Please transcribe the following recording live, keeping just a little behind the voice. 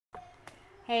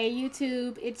Hey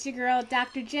YouTube, it's your girl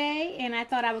Dr. J, and I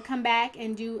thought I would come back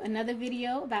and do another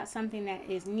video about something that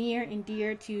is near and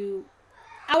dear to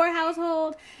our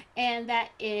household, and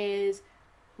that is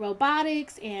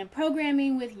robotics and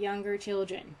programming with younger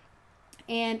children.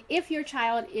 And if your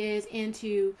child is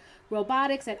into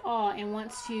robotics at all and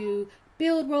wants to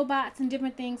build robots and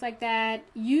different things like that,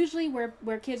 usually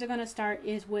where kids are going to start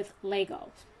is with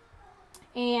Legos.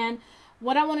 And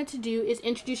what I wanted to do is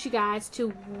introduce you guys to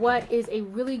what is a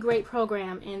really great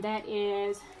program, and that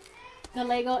is the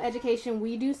Lego Education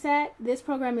WeDo set. This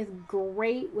program is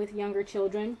great with younger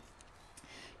children.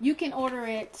 You can order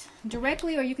it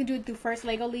directly, or you can do it through First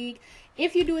Lego League.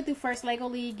 If you do it through First Lego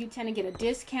League, you tend to get a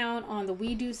discount on the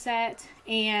WeDo set,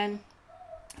 and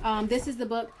this is the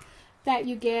book that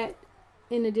you get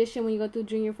in addition when you go through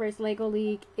Junior First Lego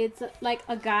League. It's like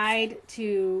a guide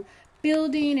to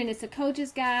building, and it's a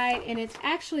coach's guide, and it's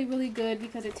actually really good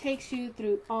because it takes you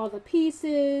through all the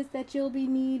pieces that you'll be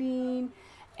needing,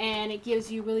 and it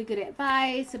gives you really good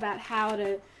advice about how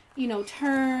to, you know,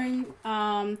 turn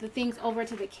the things over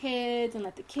to the kids and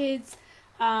let the kids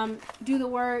do the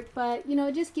work. But you know,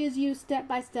 it just gives you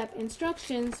step-by-step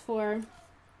instructions for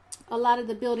a lot of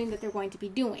the building that they're going to be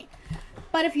doing.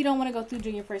 But if you don't want to go through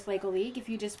Junior First Lego League, if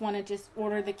you just want to just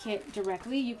order the kit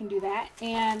directly, you can do that.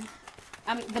 And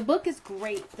I mean, the book is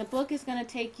great. The book is going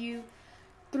to take you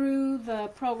through the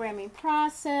programming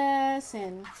process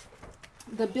and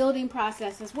the building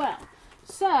process as well.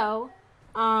 So,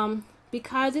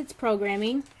 because it's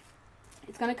programming,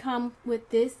 it's going to come with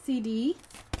this CD.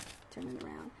 Turn it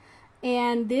around.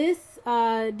 And this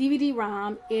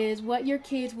DVD-ROM is what your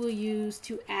kids will use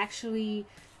to actually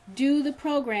do the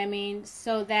programming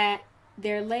so that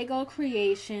their Lego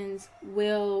creations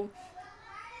will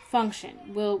function,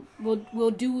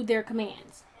 will do their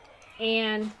commands.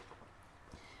 And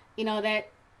you know that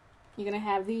you're gonna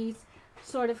have these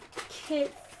sort of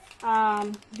kits,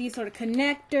 these sort of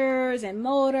connectors and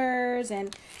motors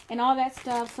and all that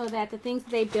stuff, so that the things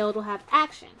that they build will have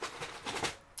action.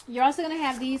 You're also gonna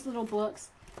have these little books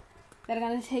that are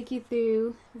gonna take you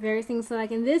through various things. So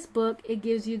like in this book, it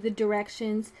gives you the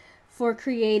directions for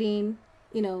creating,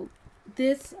 you know,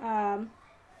 this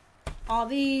all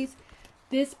these.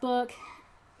 This book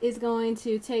is going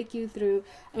to take you through,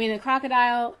 I mean, the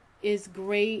crocodile is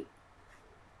great.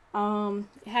 It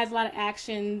has a lot of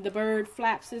action. The bird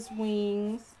flaps his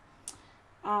wings.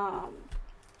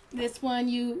 This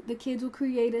one, the kids will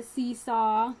create a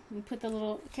seesaw and put the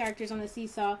little characters on the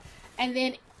seesaw. And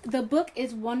then the book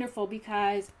is wonderful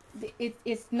because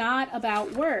it's not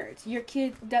about words. Your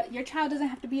child doesn't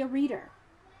have to be a reader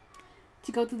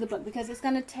to go through the book, because it's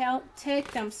going to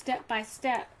take them step by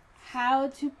step how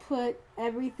to put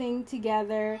everything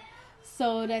together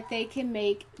so that they can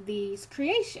make these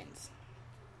creations.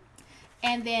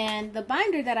 And then the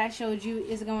binder that I showed you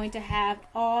is going to have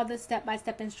all the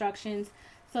step-by-step instructions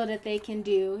so that they can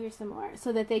do, here's some more,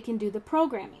 so that they can do the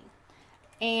programming.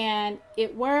 And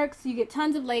it works. You get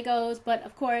tons of Legos, but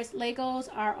of course Legos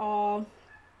are all,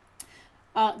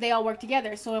 they all work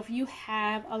together. So if you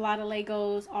have a lot of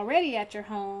Legos already at your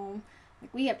home,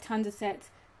 like we have tons of sets,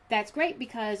 that's great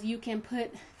because you can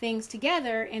put things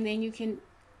together and then you can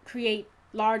create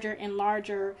larger and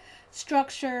larger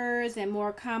structures and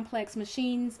more complex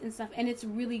machines and stuff, and it's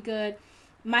really good.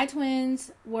 My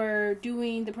twins were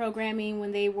doing the programming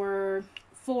when they were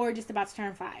 4, just about to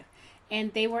turn 5,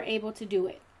 and they were able to do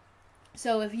it.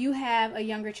 So if you have a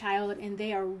younger child and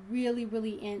they are really,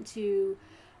 really into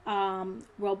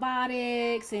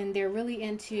robotics and they're really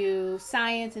into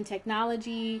science and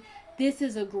technology, this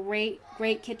is a great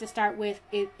kit to start with.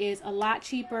 It is a lot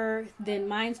cheaper than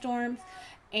Mindstorms,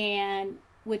 and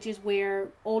which is where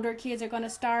older kids are going to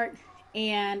start,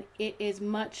 and it is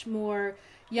much more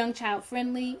young child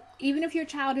friendly. Even if your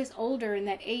child is older, in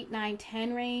that 8, 9,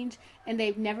 10 range, and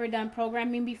they've never done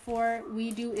programming before,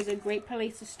 WeDo is a great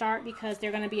place to start because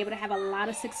they're going to be able to have a lot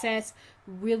of success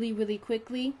really, really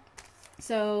quickly.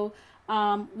 So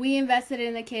we invested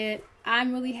in the kit.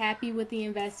 I'm really happy with the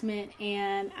investment,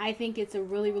 and I think it's a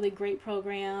really, really great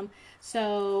program.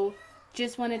 So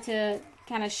just wanted to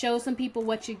kind of show some people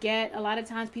what you get. A lot of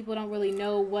times people don't really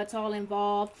know what's all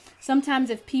involved.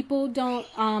 Sometimes if people don't,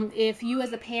 if you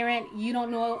as a parent, you don't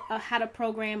know how to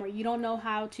program, or you don't know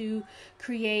how to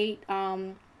create,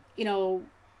 you know,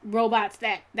 robots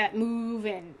that move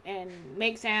and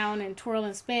make sound and twirl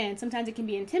and spin, sometimes it can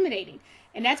be intimidating.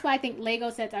 And that's why I think Lego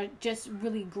sets are just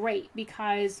really great,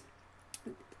 because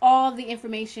all the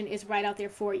information is right out there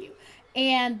for you.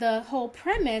 And the whole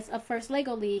premise of First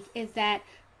Lego League is that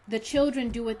the children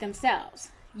do it themselves.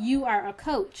 You are a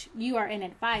coach. You are an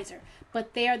advisor.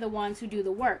 But they are the ones who do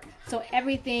the work. So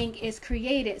everything is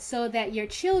created so that your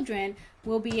children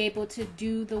will be able to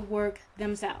do the work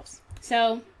themselves.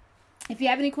 So if you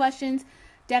have any questions,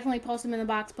 definitely post them in the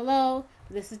box below.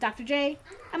 This is Dr. J.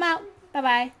 I'm out.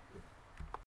 Bye-bye.